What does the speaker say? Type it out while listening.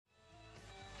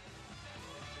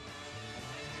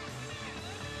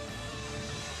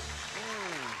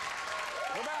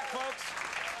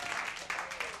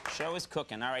show is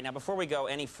cooking. All right, now before we go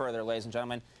any further, ladies and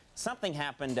gentlemen, something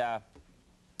happened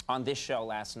on this show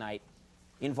last night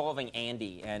involving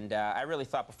Andy, and I really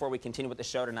thought before we continue with the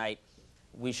show tonight,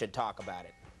 we should talk about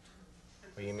it.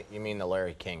 Well, you mean the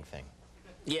Larry King thing?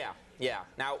 Yeah, yeah.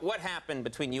 Now, what happened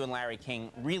between you and Larry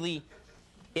King, really,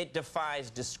 it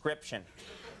defies description.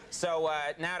 So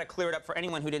now to clear it up for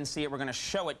anyone who didn't see it, we're going to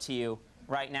show it to you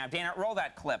right now. Dana, roll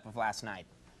that clip of last night.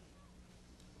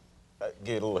 Give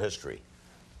you a little history.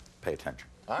 Pay attention.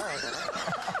 All right.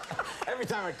 Every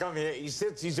time I come here, he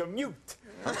sits, he's a mute,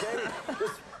 okay?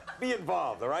 Just be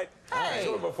involved, all right? Hey.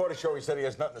 So before the show, he said he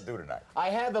has nothing to do tonight. I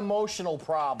have emotional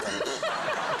problems.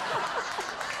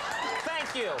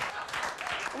 Thank you.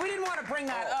 We didn't want to bring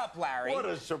that up, Larry. What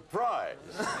a surprise.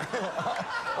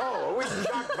 Oh, are we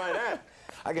shocked by that?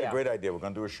 I got a great idea. We're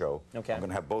going to do a show. Okay. I'm going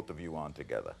to have both of you on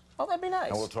together. Oh, that'd be nice.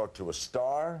 And we'll talk to a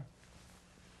star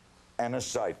and a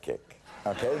sidekick,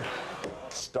 okay?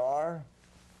 Star,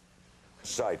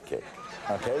 sidekick,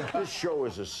 okay? This show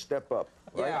is a step up,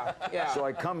 right? Yeah, yeah. So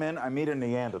I come in, I meet a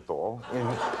Neanderthal. Hey!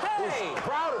 He's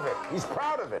proud of it. He's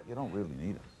proud of it. You don't really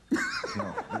need him.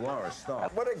 No, you are a star.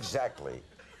 What exactly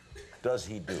does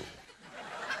he do?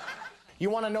 You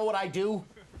want to know what I do?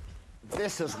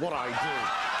 This is what I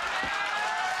do.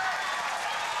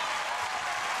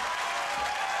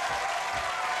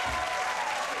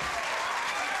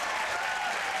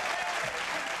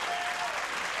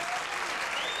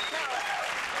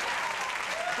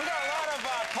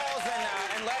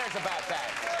 About that.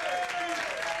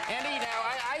 Andy, now,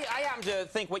 I happen to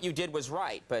think what you did was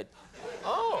right, but...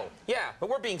 Oh. Yeah, but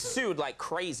we're being sued like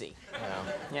crazy. Yeah.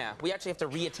 Yeah, we actually have to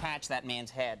reattach that man's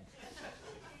head.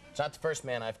 It's not the first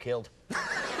man I've killed.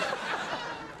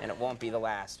 And it won't be the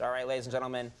last. All right, ladies and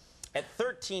gentlemen, at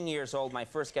 13 years old, my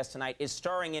first guest tonight is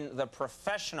starring in The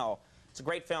Professional. It's a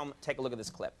great film. Take a look at this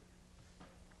clip.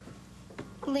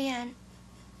 Leanne,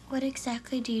 what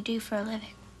exactly do you do for a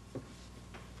living?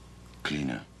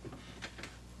 Cleaner.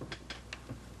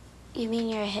 You mean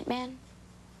you're a hitman?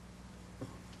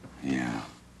 Yeah.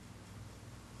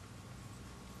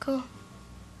 Cool.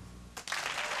 Folks,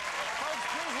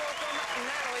 please welcome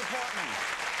Natalie Portman.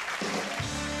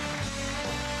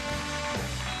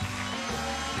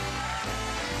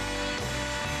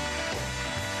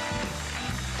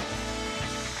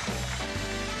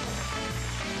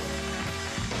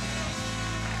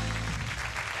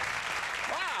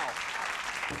 Wow.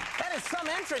 That is some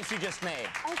entrance you just made.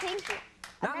 Oh, thank you.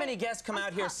 Not many guests come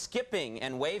out here skipping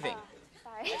and waving.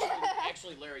 Sorry.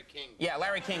 Actually, Larry King. Yeah,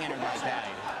 Larry King entered last night.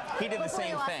 He did the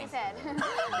same thing.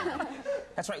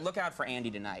 That's right. Look out for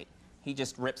Andy tonight. He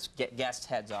just rips guests'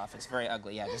 heads off. It's very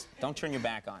ugly. Yeah, just don't turn your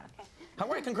back on him. Okay. All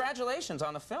right, congratulations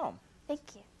on the film.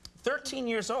 Thank you. 13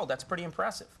 years old. That's pretty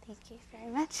impressive. Thank you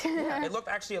very much. Yeah, it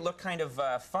looked kind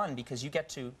of fun because you get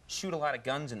to shoot a lot of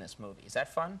guns in this movie. Is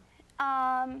that fun?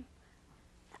 I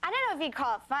don't know if you'd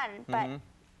call it fun, but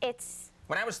it's...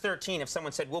 When I was 13, if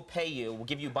someone said, we'll pay you, we'll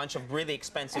give you a bunch of really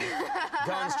expensive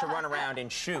guns to run around and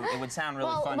shoot, it would sound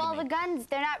really fun to me. Well, the guns,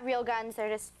 they're not real guns, they're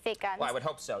just fake guns. Well, I would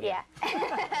hope so, yeah.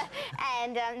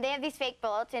 And they have these fake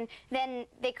bullets, and then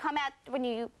they come out, when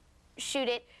you shoot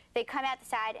it, they come out the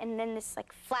side, and then this,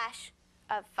 like, flash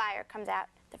of fire comes out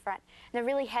the front. And they're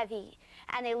really heavy,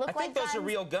 and they look like I think those are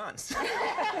real guns.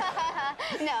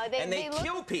 No, and they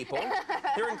kill people.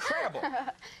 They're incredible.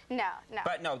 No.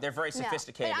 But no, they're very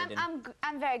sophisticated. But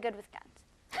I'm very good with guns.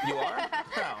 You are?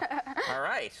 Oh. All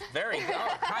right. Very good.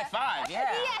 Oh, high five,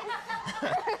 yeah.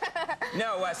 Yes.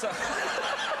 No, so...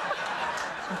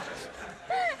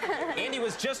 Andy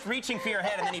was just reaching for your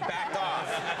head, and then he backed off.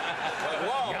 Like,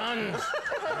 whoa. Guns.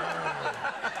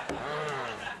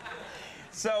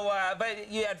 So, but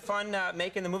you had fun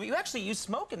making the movie. You actually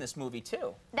smoke in this movie,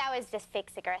 too. That was just fake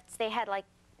cigarettes. They had, like,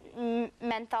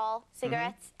 menthol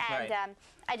cigarettes, and Right.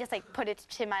 I just, like, put it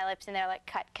to my lips, and they're, like,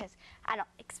 cut, because I don't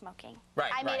like smoking.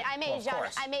 Right, I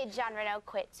made Jean Reno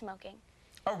quit smoking.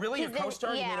 Oh, really? Your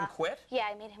co-star? Yeah. You made him quit? Yeah,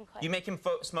 I made him quit. You make him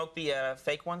smoke the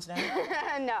fake ones now?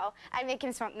 No, I make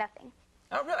him smoke nothing.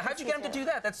 Oh, really? How'd you get him to do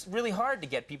that? That's really hard to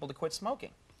get people to quit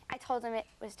smoking. I told him it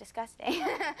was disgusting.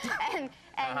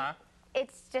 and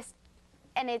it's just,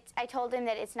 I told him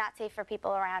that it's not safe for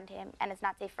people around him, and it's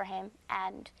not safe for him,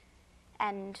 and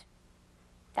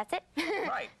that's it.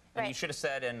 Right. And you should have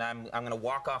said, and I'm going to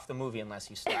walk off the movie unless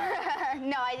you stop.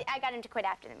 No, I got him to quit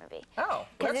after the movie. Oh.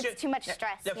 Because it's too much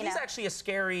stress, Now, he's actually a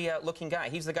scary-looking guy.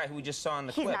 He's the guy who we just saw in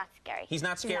the clip. He's not scary. He's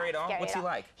not scary at all? What's he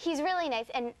like? He's really nice,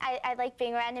 and I like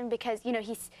being around him because, you know,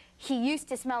 he used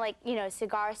to smell like, you know,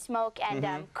 cigar smoke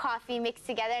and coffee mixed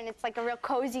together, and it's like a real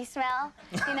cozy smell,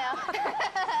 you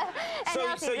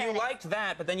know? So you liked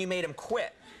that, but then you made him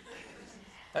quit.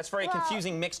 That's very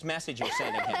confusing mixed message you're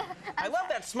sending him. I love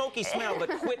that smoky smell, but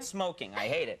quit smoking. I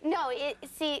hate it. No,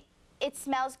 see, it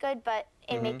smells good, but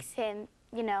it makes him,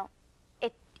 you know,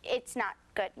 it's not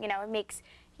good. You know, it makes,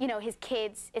 you know, his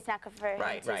kids, it's not good for him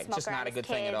to smoke Just not around a good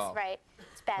his thing at kids. all. Right.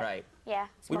 It's bad. Right. Yeah.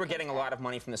 We were smoking's getting a bad. lot of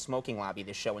money from the smoking lobby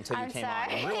this show until you came on.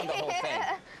 sorry. It ruined the whole thing.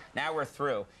 Now we're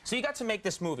through. So you got to make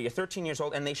this movie. You're 13 years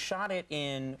old, and they shot it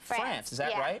in France. Is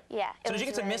that right? Yeah. So did you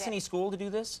get to miss any school to do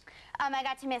this? I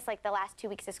got to miss like the last 2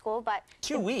 weeks of school, but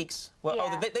 2 weeks? Well, yeah.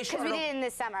 oh, they shot Because we it. did it in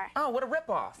the summer. Oh, what a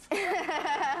ripoff! But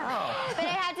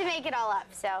I had to make it all up,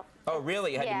 so. Oh,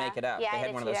 really? You had to make it up. Yeah, they I had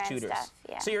had one a of those tutor and tutors. stuff,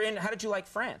 yeah. So you're in. How did you like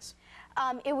France?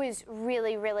 It was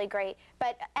really, really great.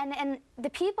 But and the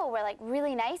people were like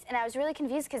really nice, and I was really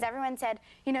confused because everyone said,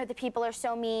 you know, the people are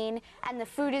so mean, and the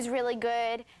food is really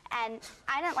good, and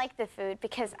I didn't like the food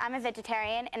because I'm a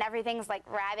vegetarian, and everything's like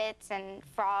rabbits and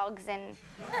frogs and.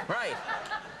 Right.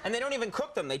 And they don't even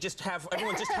cook them. They just have.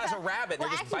 Everyone just has a rabbit. And Well,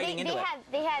 they're just actually, biting into it.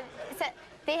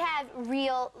 they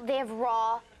have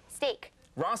raw steak.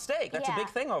 Raw steak. That's a big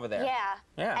thing over there. Yeah.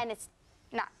 Yeah. And it's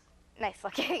not nice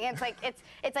looking. It's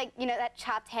like you know that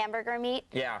chopped hamburger meat.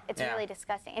 Yeah, It's yeah. really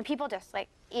disgusting, and people just like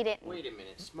eat it. Wait a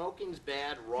minute. Smoking's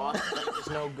bad. Raw steak is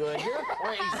no good. You're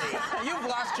crazy. You've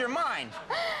lost your mind.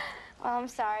 Oh, I'm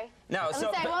sorry. No, At least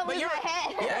I won't lose you're. my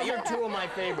head. Yeah, Those you're. are two of my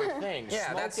favorite things.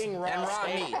 Yeah, Smoking raw and raw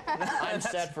steak. meat. I'm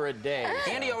set for a day.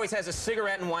 Andy always has a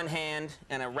cigarette in one hand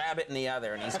and a rabbit in the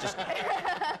other, and he's just.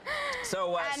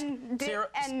 So. And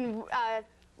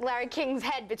Larry King's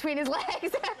head between his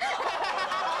legs.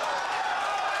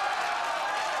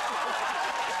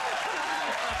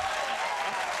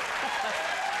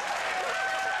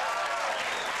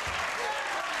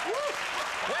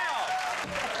 Well,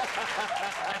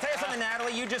 I tell you something,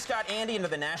 Natalie. You just got Andy into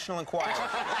the National Enquirer.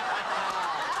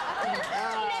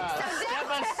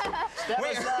 Step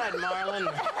aside, Marlon.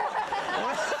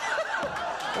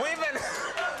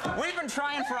 We've been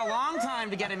trying for a long time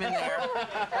to get him in there.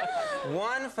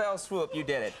 One fell swoop, you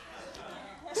did it.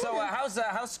 So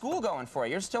how's school going for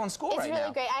you? You're still in school right now. It's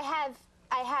really great.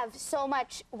 I have so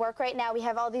much work right now. We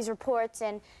have all these reports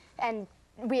and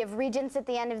we have regents at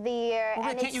the end of the year. Well,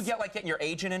 and can't you get your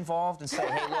agent involved and say,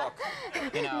 hey, look,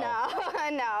 you know?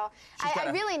 No. I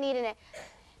really need it.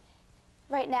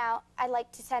 Right now, I'd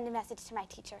like to send a message to my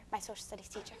teacher, my social studies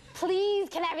teacher. Please,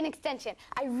 can I have an extension?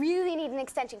 I really need an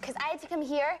extension because I had to come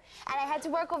here and I had to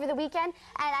work over the weekend and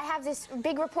I have this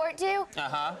big report due.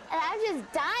 Uh-huh. And I'm just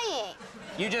dying.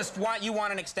 You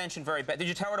want an extension very bad. Did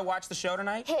you tell her to watch the show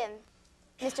tonight? Him,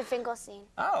 Mr. Finkelstein.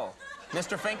 Oh,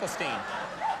 Mr. Finkelstein.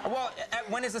 Well,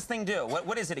 when is this thing due?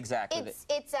 What is it exactly?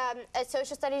 It's a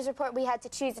social studies report. We had to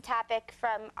choose a topic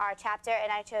from our chapter,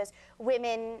 and I chose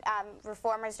women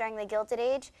reformers during the Gilded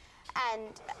Age.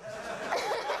 And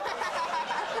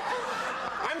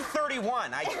I'm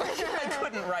 31. I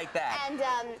couldn't write that. And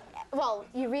well,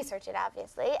 you research it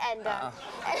obviously, and.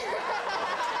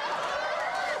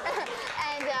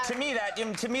 To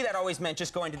me, that always meant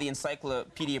just going to the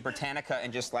Encyclopedia Britannica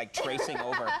and just like tracing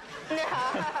over.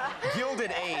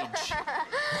 Gilded Age.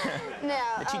 No.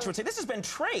 The teacher would say, "This has been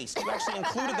traced. You actually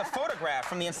included the photograph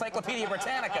from the Encyclopedia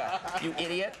Britannica, you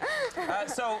idiot."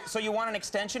 So you want an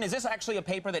extension? Is this actually a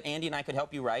paper that Andy and I could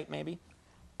help you write, maybe?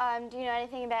 Do you know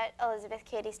anything about Elizabeth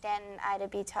Cady Stanton, Ida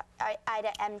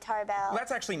M. Tarbell? Well,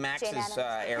 that's actually Max's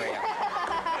area.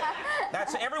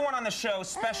 Everyone on the show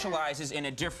specializes in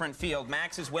a different field.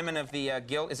 Max is women of the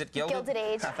is it Gilded? Gilded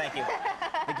Age. Thank you.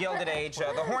 The Gilded Age. The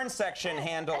horn section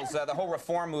handles the whole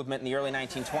reform movement in the early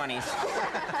 1920s.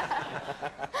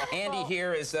 Andy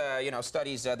here is,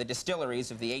 studies the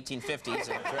distilleries of the 1850s.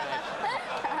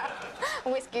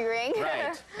 Whiskey Ring.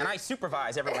 Right. And I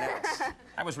supervise everyone else.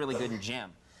 I was really good in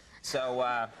gym. So,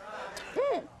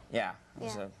 yeah, it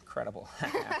was incredible.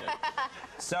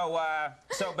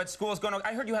 But school's going to,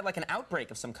 I heard you had like an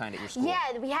outbreak of some kind at your school.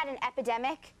 Yeah, we had an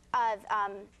epidemic of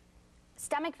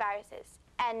stomach viruses.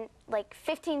 And like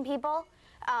 15 people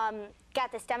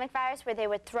got the stomach virus where they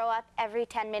would throw up every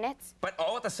 10 minutes. But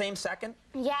all at the same second?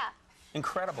 Yeah.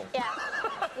 Incredible. Yeah.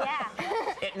 Yeah.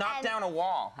 It knocked down a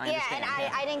wall. I understand.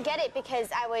 And I didn't get it because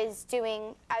I was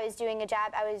doing a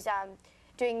job. I was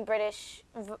doing Italian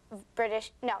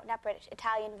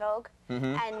Vogue,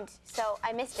 and so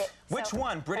I missed it. Which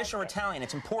one, British or Italian?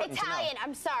 It's important Italian. to know.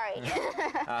 I'm sorry.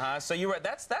 So you were.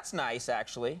 That's nice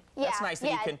actually. Yeah, That's nice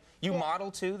that you model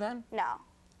too then. No,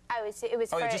 it was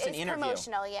just an interview.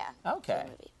 Promotional. Yeah. Okay.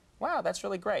 Wow, that's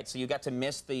really great. So you got to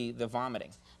miss the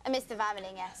vomiting. I missed the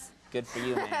vomiting. Yes. Good for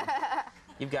you, man.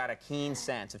 You've got a keen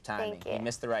sense of timing. Thank you. You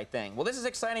missed the right thing. Well, this is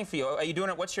exciting for you. Are you doing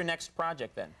it? What's your next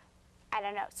project then? I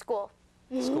don't know. School.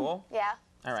 School? Yeah.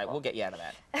 All right, we'll get you out of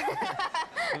that.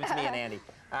 Give it to me and Andy.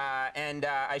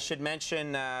 I should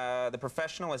mention The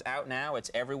Professional is out now. It's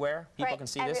everywhere. People Right, can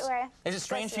see everywhere. this. Is it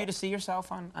strange for you to see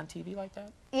yourself on TV like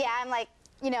that? Yeah, I'm like,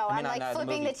 you know, I mean, I'm like on, the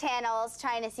flipping movie. the channels,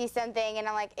 trying to see something, and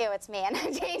I'm like, ew, it's me, and I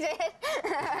change it.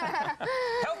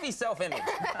 Healthy self-image.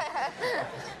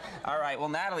 All right, well,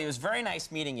 Natalie, it was very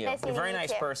nice meeting you. Nice You're a very meeting you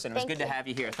nice too. person. It was Thank good you. to have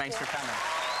you here. Thanks for you. coming.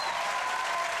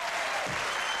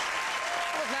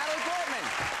 That was Natalie Portman.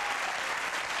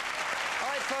 All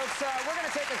right, folks, we're going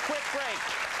to take a quick break.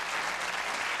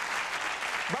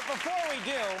 But before we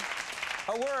do,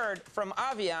 a word from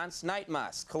Aviance Night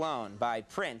Musk Cologne by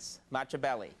Prince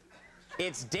Machiavelli.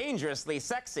 It's dangerously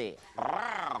sexy.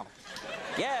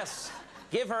 Yes,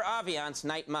 give her Aviance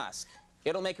Night Musk.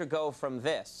 It'll make her go from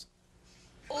this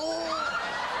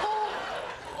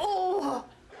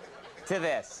to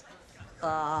this.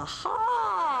 Aha!